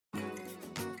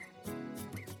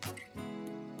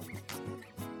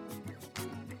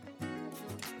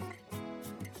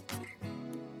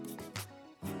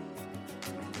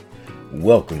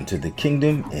Welcome to the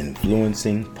Kingdom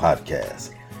Influencing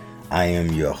Podcast. I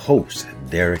am your host,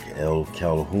 Derek L.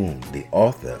 Calhoun, the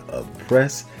author of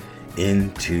Press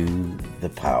Into the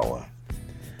Power.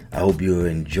 I hope you're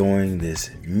enjoying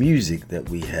this music that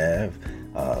we have.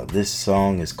 This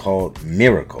song is called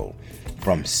Miracle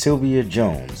from Sylvia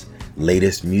Jones'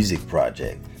 latest music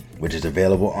project, which is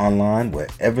available online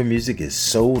wherever music is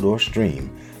sold or streamed,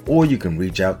 or you can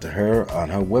reach out to her on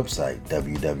her website,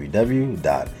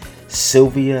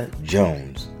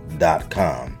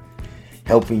 www.sylviajones.com,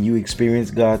 helping you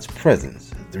experience God's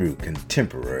presence through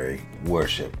contemporary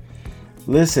worship.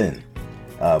 Listen,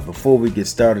 before we get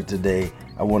started today,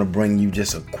 I want to bring you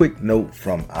just a quick note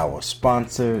from our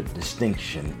sponsor,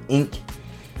 Distinction Ink.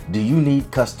 Do you need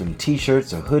custom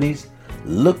t-shirts or hoodies?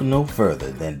 Look no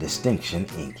further than Distinction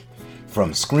Ink.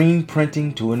 From screen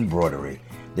printing to embroidery,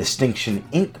 Distinction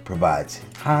Ink provides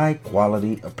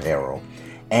high-quality apparel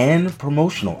and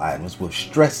promotional items with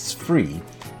stress-free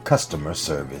customer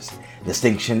service.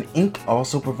 Distinction Ink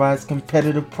also provides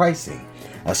competitive pricing,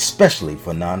 especially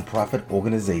for nonprofit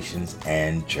organizations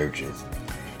and churches.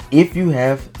 If you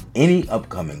have any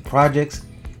upcoming projects,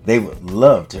 they would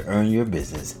love to earn your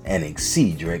business and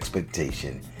exceed your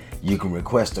expectation. You can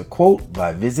request a quote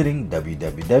by visiting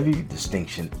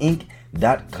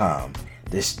www.distinctionink.com.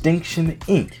 Distinction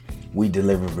Ink. We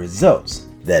deliver results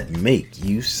that make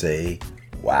you say,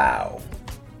 wow.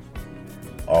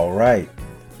 All right,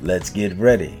 let's get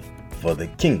ready for the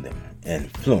Kingdom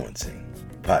Influencing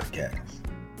Podcast.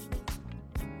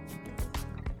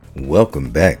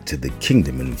 Welcome back to the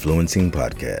Kingdom Influencing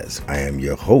Podcast. I am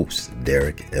your host,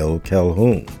 Derek L.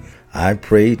 Calhoun. I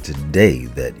pray today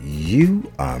that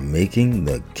you are making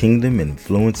the Kingdom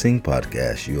Influencing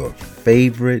Podcast your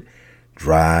favorite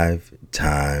drive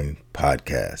time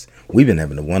podcast. We've been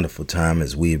having a wonderful time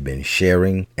as we have been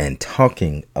sharing and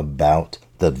talking about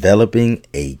developing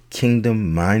a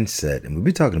kingdom mindset. And we've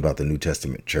been talking about the New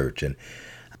Testament church. And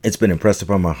it's been impressed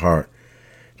upon my heart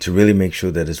to really make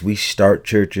sure that as we start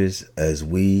churches, as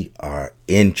we are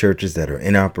in churches that are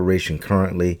in operation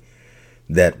currently,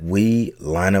 that we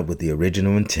line up with the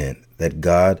original intent that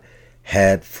God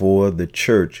had for the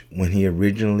church when he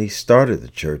originally started the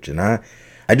church. And I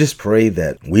just pray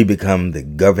that we become the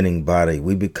governing body.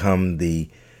 We become the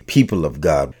people of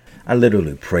God. I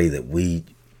literally pray that we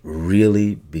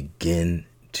really begin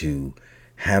to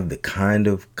have the kind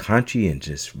of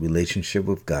conscientious relationship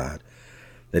with God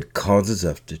that causes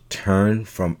us to turn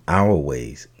from our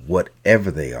ways, whatever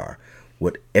they are,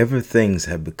 whatever things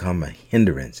have become a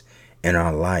hindrance in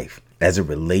our life as it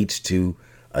relates to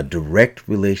a direct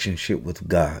relationship with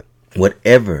God,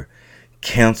 whatever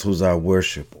cancels our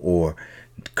worship or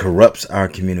corrupts our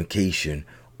communication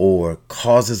or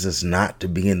causes us not to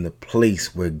be in the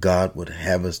place where God would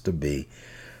have us to be.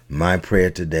 My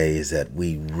prayer today is that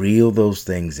we reel those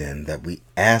things in, that we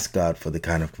ask God for the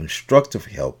kind of constructive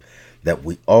help that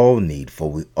we all need,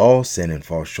 for we all sin and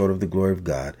fall short of the glory of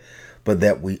God, but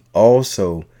that we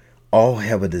also all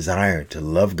have a desire to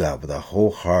love God with our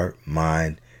whole heart,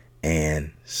 mind,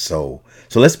 and soul.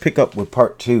 So let's pick up with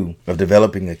part 2 of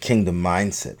developing a kingdom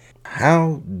mindset.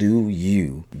 How do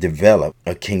you develop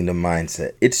a kingdom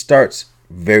mindset? It starts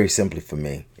very simply for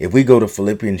me. If we go to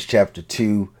Philippians chapter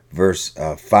 2, verse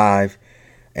 5,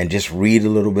 and just read a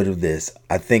little bit of this,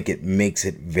 I think it makes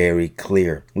it very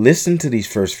clear. Listen to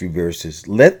these first few verses.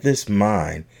 Let this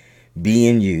mind be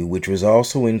in you, which was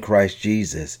also in Christ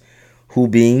Jesus, who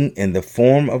being in the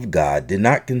form of God did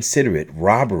not consider it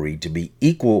robbery to be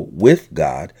equal with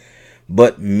God,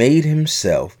 but made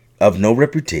himself of no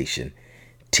reputation,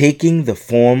 taking the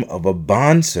form of a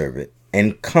bondservant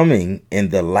and coming in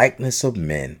the likeness of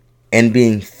men, and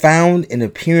being found in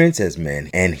appearance as men,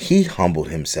 and he humbled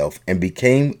himself and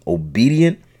became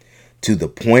obedient to the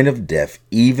point of death,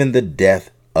 even the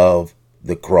death of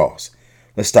the cross.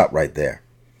 Let's stop right there.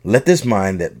 Let this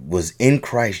mind that was in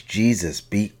Christ Jesus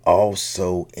be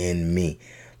also in me.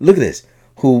 Look at this.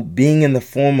 Who, being in the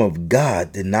form of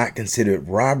God, did not consider it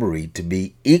robbery to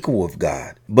be equal with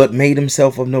God, but made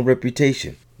himself of no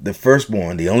reputation. The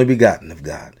firstborn, the only begotten of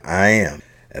God. I am.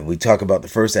 And we talk about the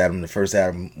first Adam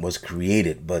was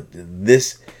created, but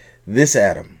this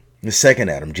Adam, the second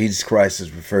Adam, Jesus Christ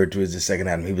is referred to as the second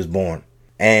Adam. He was born.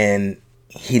 And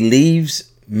he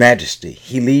leaves majesty.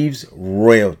 He leaves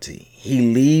royalty.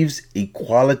 He leaves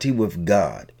equality with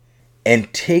God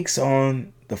and takes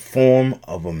on the form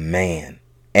of a man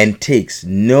and takes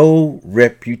no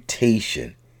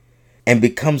reputation and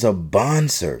becomes a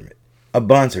bondservant. A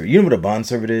bondservant. You know what a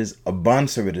bondservant is? A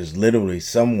bondservant is literally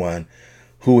someone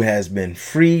who has been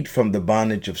freed from the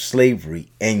bondage of slavery,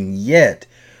 and yet,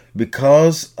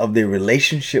 because of their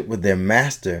relationship with their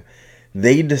master,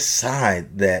 they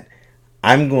decide that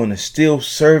I'm going to still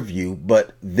serve you,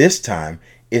 but this time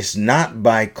it's not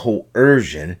by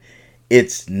coercion.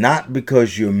 It's not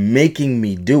because you're making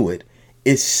me do it.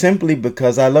 It's simply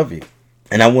because I love you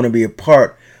and I want to be a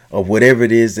part of whatever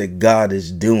it is that God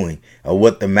is doing or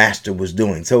what the master was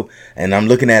doing. So, and I'm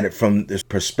looking at it from the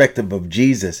perspective of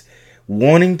Jesus,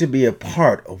 wanting to be a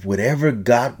part of whatever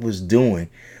God was doing,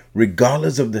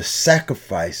 regardless of the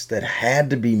sacrifice that had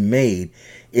to be made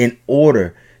in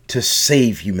order to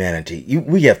save humanity.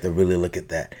 We have to really look at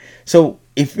that. So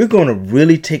if we're going to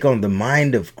really take on the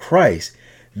mind of Christ,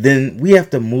 then we have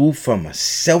to move from a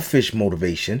selfish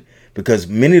motivation, because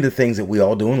many of the things that we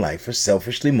all do in life are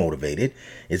selfishly motivated.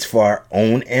 It's for our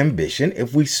own ambition.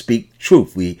 If we speak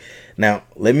truth, now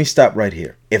let me stop right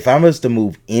here. If I was to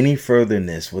move any further in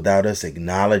this without us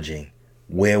acknowledging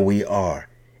where we are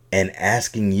and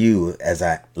asking you, as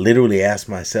I literally ask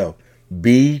myself,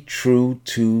 be true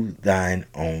to thine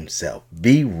own self.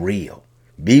 Be real.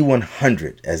 Be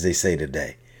 100, as they say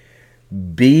today.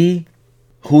 Be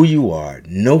who you are.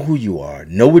 Know who you are.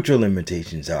 Know what your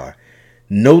limitations are.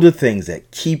 Know the things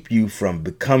that keep you from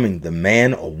becoming the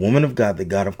man or woman of God that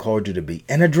God have called you to be,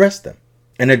 and address them.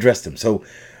 So,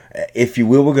 if you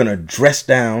will, we're going to dress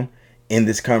down in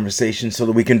this conversation so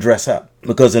that we can dress up.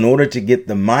 Because in order to get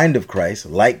the mind of Christ,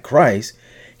 like Christ,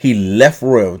 he left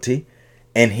royalty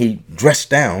and he dressed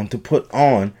down to put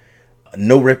on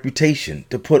no reputation,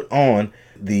 to put on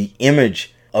the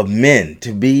image of men,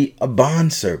 to be a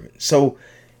bondservant. So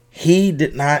he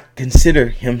did not consider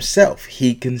himself.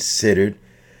 He considered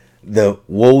the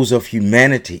woes of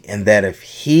humanity, and that if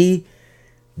he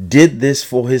did this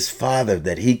for his Father,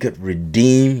 that he could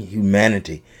redeem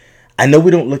humanity. I know we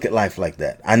don't look at life like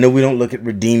that. I know we don't look at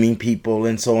redeeming people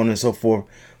and so on and so forth.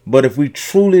 But if we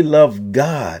truly love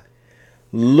God,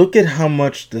 look at how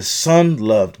much the Son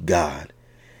loved God.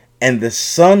 And the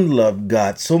Son loved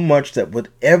God so much that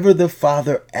whatever the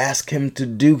Father asked him to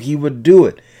do, he would do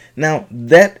it. Now,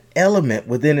 that element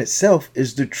within itself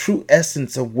is the true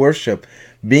essence of worship.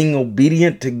 Being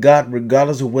obedient to God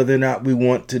regardless of whether or not we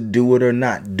want to do it or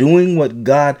not. Doing what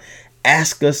God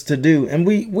asks us to do. And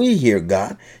we hear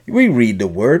God. We read the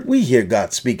word. We hear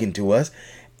God speaking to us.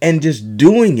 And just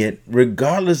doing it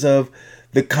regardless of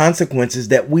the consequences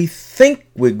that we think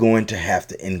we're going to have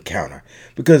to encounter.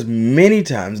 Because many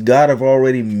times God have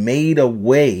already made a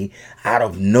way out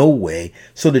of no way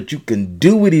so that you can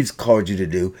do what he's called you to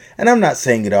do. And I'm not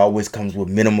saying it always comes with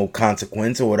minimal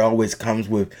consequence or it always comes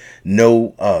with no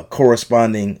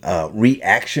corresponding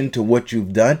reaction to what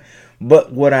you've done.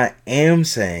 But what I am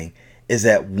saying is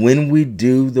that when we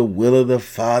do the will of the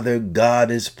Father,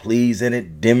 God is pleased, and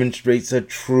it demonstrates a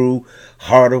true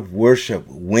heart of worship.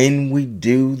 When we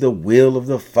do the will of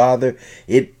the Father,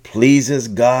 it pleases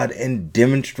God and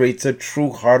demonstrates a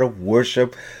true heart of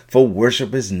worship. For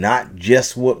worship is not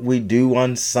just what we do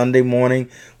on Sunday morning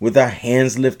with our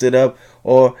hands lifted up,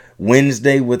 or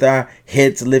Wednesday with our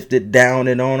heads lifted down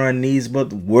and on our knees,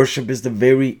 but worship is the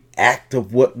very act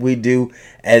of what we do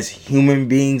as human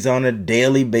beings on a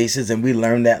daily basis. And we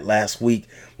learned that last week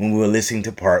when we were listening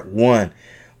to part 1.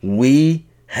 We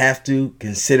have to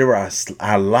consider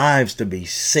our lives to be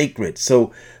sacred.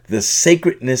 So the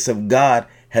sacredness of God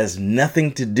has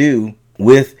nothing to do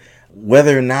with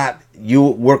whether or not you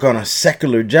work on a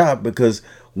secular job, because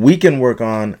we can work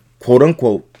on, quote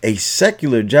unquote, a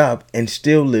secular job and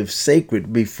still live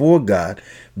sacred before God,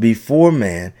 before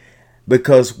man,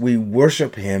 because we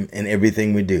worship him in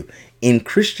everything we do. In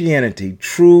Christianity,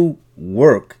 true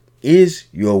work is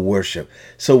your worship.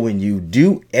 So when you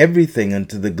do everything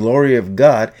unto the glory of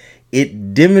God,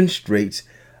 it demonstrates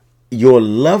your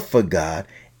love for God,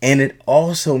 and it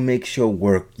also makes your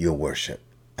work your worship.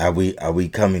 Are we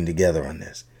coming together on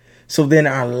this? So then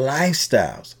our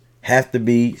lifestyles have to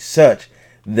be such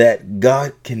that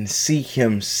God can see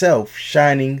himself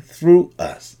shining through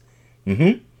us.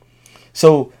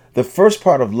 So the first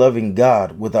part of loving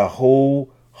God with our whole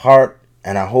heart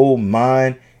and our whole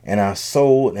mind and our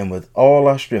soul and with all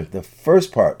our strength, the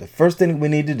first thing we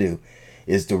need to do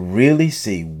is to really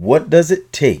see, what does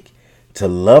it take to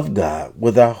love God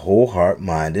with our whole heart,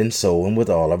 mind, and soul, and with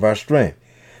all of our strength.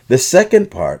 The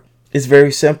second part is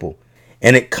very simple.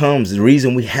 And the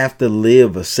reason we have to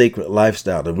live a sacred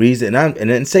lifestyle,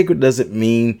 and sacred doesn't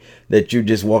mean that you're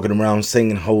just walking around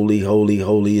singing, holy, holy,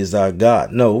 holy is our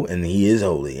God. No, and he is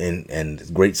holy, and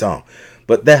it's a great song.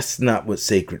 But that's not what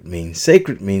sacred means.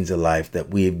 Sacred means a life that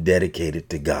we have dedicated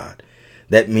to God.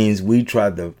 That means we try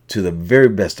to the very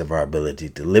best of our ability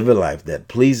to live a life that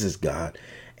pleases God.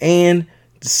 And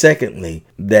secondly,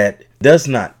 that does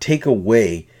not take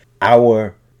away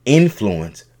our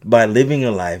influence by living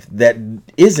a life that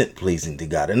isn't pleasing to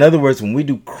God. In other words, when we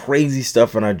do crazy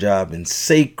stuff on our job and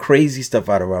say crazy stuff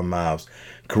out of our mouths,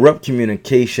 corrupt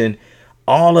communication,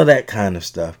 all of that kind of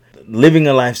stuff, living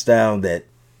a lifestyle that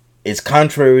is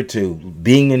contrary to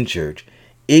being in church,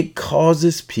 it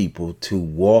causes people to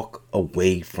walk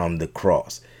away from the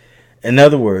cross. In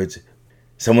other words,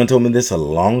 someone told me this a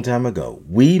long time ago.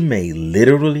 We may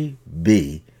literally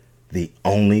be the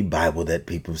only Bible that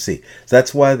people see. So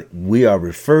that's why we are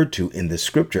referred to in the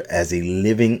scripture as a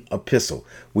living epistle.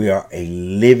 We are a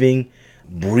living,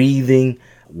 breathing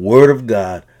word of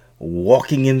God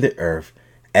walking in the earth.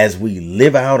 As we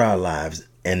live out our lives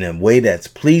in a way that's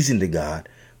pleasing to God,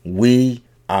 we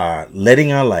are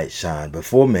letting our light shine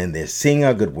before men. They're seeing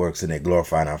our good works and they're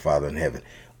glorifying our Father in heaven.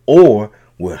 Or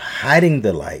we're hiding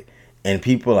the light and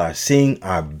people are seeing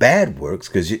our bad works,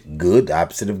 because good, the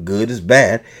opposite of good is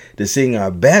bad. They're seeing our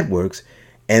bad works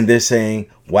and they're saying,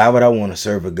 why would I want to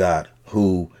serve a God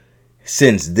who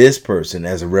sends this person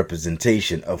as a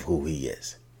representation of who he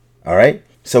is? All right.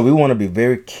 So we want to be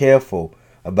very careful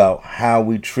about how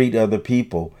we treat other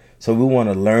people. So we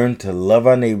want to learn to love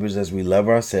our neighbors as we love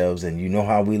ourselves. And you know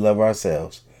how we love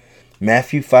ourselves.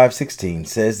 Matthew 5:16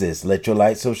 says this: let your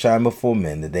light so shine before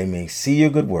men that they may see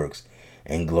your good works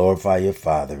and glorify your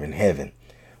Father in heaven.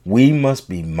 We must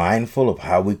be mindful of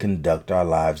how we conduct our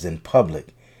lives in public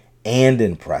and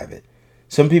in private.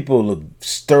 Some people look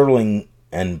sterling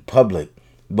in public,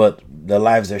 but their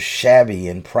lives are shabby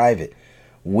in private.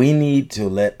 We need to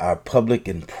let our public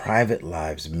and private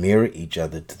lives mirror each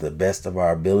other to the best of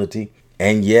our ability.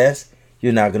 And yes,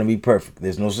 you're not going to be perfect.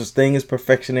 There's no such thing as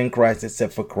perfection in Christ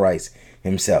except for Christ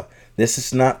himself. This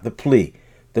is not the plea.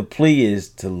 The plea is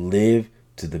to live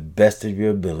to the best of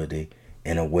your ability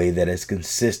in a way that is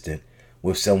consistent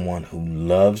with someone who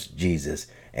loves Jesus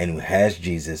and who has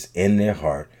Jesus in their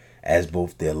heart as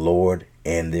both their Lord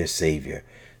and their Savior.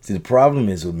 See, the problem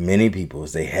is with many people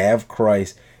is they have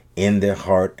Christ in their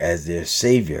heart as their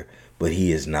Savior, but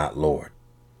he is not Lord.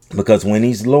 Because when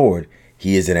he's Lord,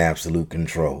 he is in absolute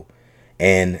control.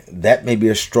 And that may be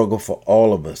a struggle for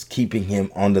all of us, keeping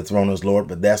him on the throne as Lord.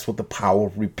 But that's what the power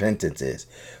of repentance is.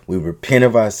 We repent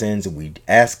of our sins and we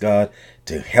ask God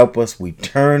to help us. We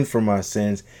turn from our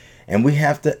sins and we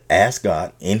have to ask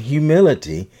God in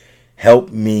humility,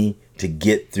 help me to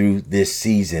get through this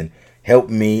season. Help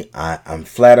me. I'm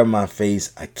flat on my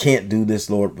face. I can't do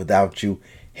this, Lord, without you.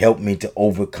 Help me to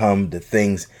overcome the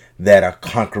things that are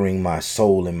conquering my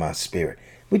soul and my spirit.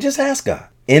 We just ask God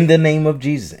in the name of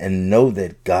Jesus and know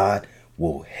that God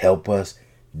will help us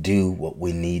do what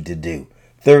we need to do.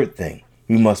 Third thing,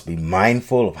 we must be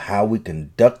mindful of how we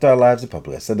conduct our lives in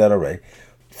public. I said that already.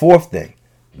 Fourth thing,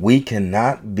 we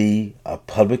cannot be a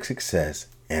public success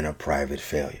and a private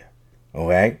failure. All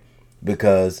right?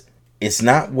 Because it's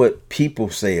not what people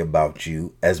say about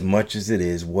you as much as it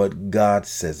is what God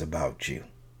says about you.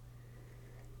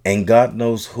 And God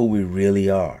knows who we really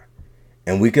are.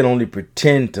 And we can only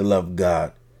pretend to love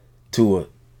God to a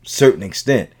certain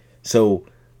extent. So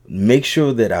make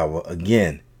sure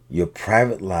that your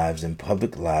private lives and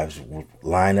public lives will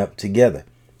line up together.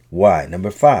 Why?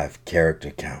 Number 5, character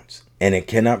counts. And it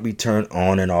cannot be turned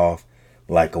on and off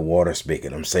like a water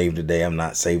spigot. I'm saved today. I'm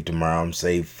not saved tomorrow. I'm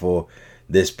saved for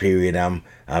this period. I'm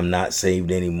not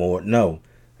saved anymore. No.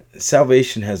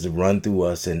 Salvation has to run through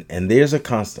us. And there's a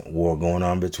constant war going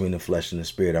on between the flesh and the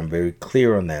spirit. I'm very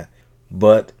clear on that.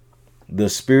 But the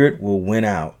spirit will win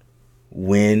out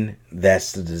when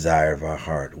that's the desire of our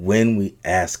heart, when we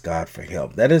ask God for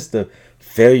help. That is the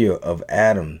failure of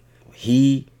Adam.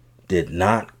 He did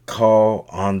not call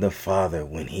on the Father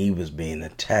when he was being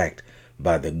attacked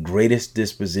by the greatest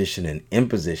disposition and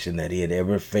imposition that he had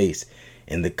ever faced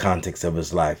in the context of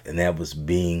his life, and that was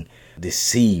being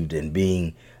deceived and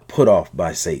being put off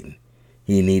by Satan.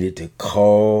 He needed to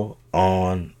call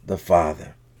on the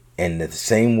Father. And in the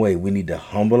same way, we need to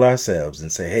humble ourselves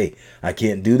and say, hey, I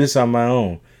can't do this on my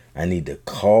own. I need to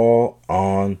call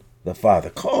on the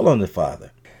Father. Call on the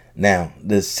Father. Now,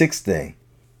 the 6th thing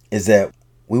is that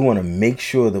we want to make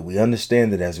sure that we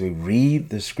understand that as we read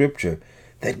the scripture,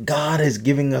 that God is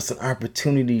giving us an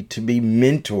opportunity to be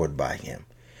mentored by him.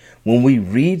 When we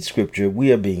read scripture,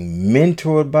 we are being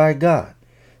mentored by God.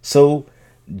 So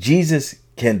Jesus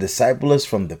can disciple us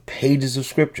from the pages of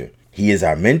scripture. He is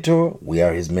our mentor. We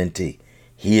are his mentee.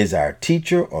 He is our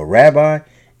teacher or rabbi,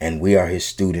 and we are his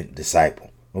student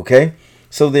disciple. Okay?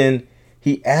 So then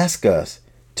he asks us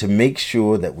to make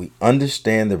sure that we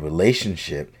understand the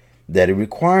relationship that it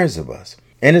requires of us.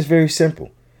 And it's very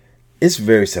simple. It's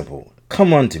very simple.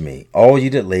 Come unto me, all you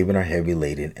that labor and are heavy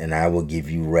laden, and I will give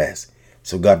you rest.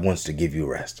 So God wants to give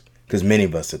you rest because many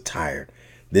of us are tired.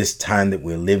 This time that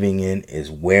we're living in is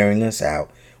wearing us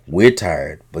out. We're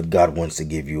tired, but God wants to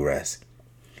give you rest.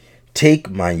 Take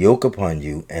my yoke upon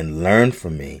you and learn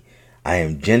from me. I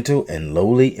am gentle and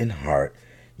lowly in heart.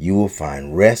 You will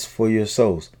find rest for your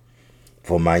souls.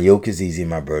 For my yoke is easy,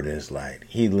 my burden is light.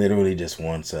 He literally just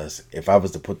wants us, if I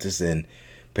was to put this in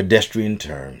pedestrian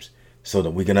terms so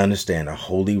that we can understand a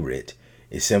holy writ,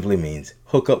 it simply means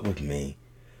hook up with me.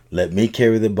 Let me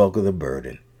carry the bulk of the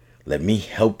burden. Let me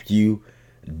help you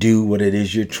do what it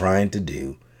is you're trying to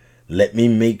do. Let me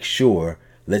make sure,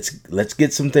 let's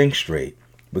get some things straight,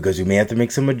 because you may have to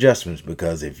make some adjustments,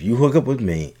 because if you hook up with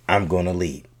me, I'm going to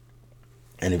lead.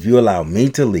 And if you allow me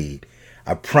to lead,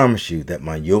 I promise you that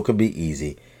my yoke will be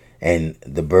easy and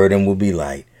the burden will be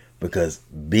light, because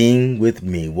being with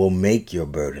me will make your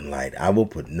burden light. I will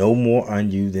put no more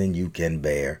on you than you can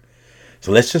bear.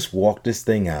 So let's just walk this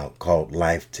thing out called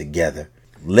life together.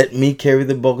 Let me carry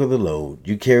the bulk of the load.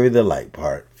 You carry the light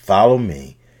part. Follow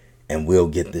me and we'll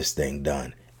get this thing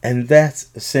done. And that's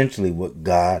essentially what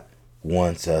God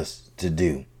wants us to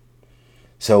do.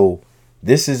 So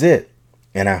this is it.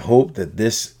 And I hope that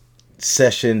this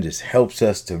session just helps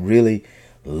us to really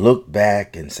look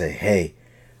back and say, hey,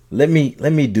 let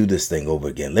me do this thing over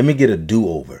again. Let me get a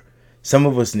do-over. Some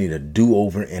of us need a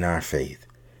do-over in our faith.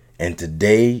 And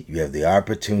today you have the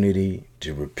opportunity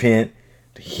to repent,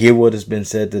 to hear what has been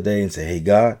said today and say, hey,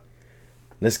 God,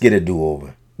 let's get a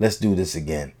do-over. Let's do this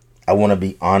again. I want to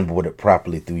be onboarded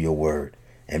properly through your word.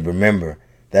 And remember,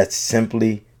 that's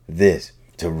simply this,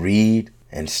 to read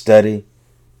and study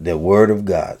the word of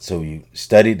God. So you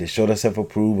study to show thyself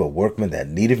approved, a workman that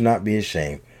needeth not be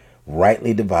ashamed,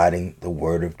 rightly dividing the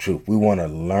word of truth. We want to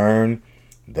learn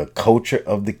the culture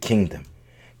of the kingdom,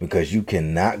 because you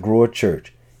cannot grow a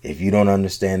church if you don't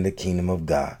understand the kingdom of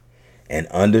God. And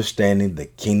understanding the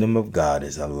kingdom of God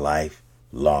is a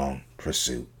lifelong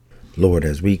pursuit. Lord,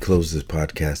 as we close this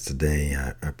podcast today,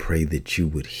 I pray that you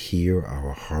would hear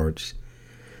our hearts,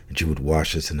 that you would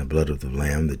wash us in the blood of the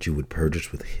Lamb, that you would purge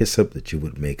us with hyssop, that you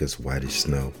would make us white as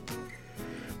snow.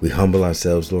 We humble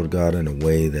ourselves, Lord God, in a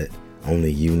way that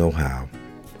only you know how.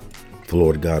 For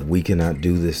Lord God, we cannot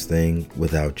do this thing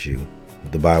without you.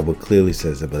 The Bible clearly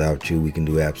says that without you, we can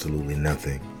do absolutely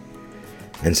nothing.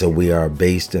 And so we are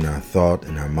based in our thought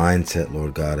and our mindset,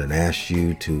 Lord God, and ask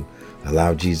you to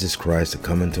allow Jesus Christ to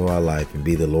come into our life and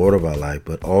be the Lord of our life,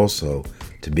 but also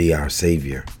to be our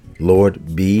Savior.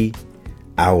 Lord, be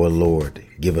our Lord.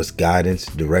 Give us guidance,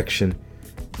 direction,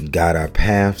 guide our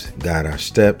paths, guide our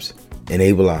steps,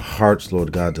 enable our hearts,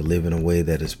 Lord God, to live in a way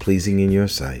that is pleasing in your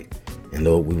sight. And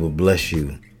Lord, we will bless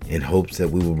you in hopes that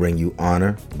we will bring you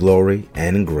honor, glory,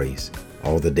 and grace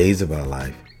all the days of our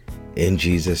life. In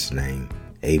Jesus' name,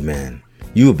 amen.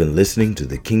 You have been listening to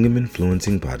the Kingdom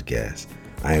Influencing Podcast.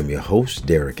 I am your host,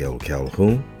 Derek L.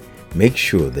 Calhoun. Make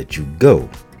sure that you go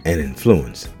and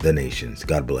influence the nations.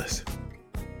 God bless.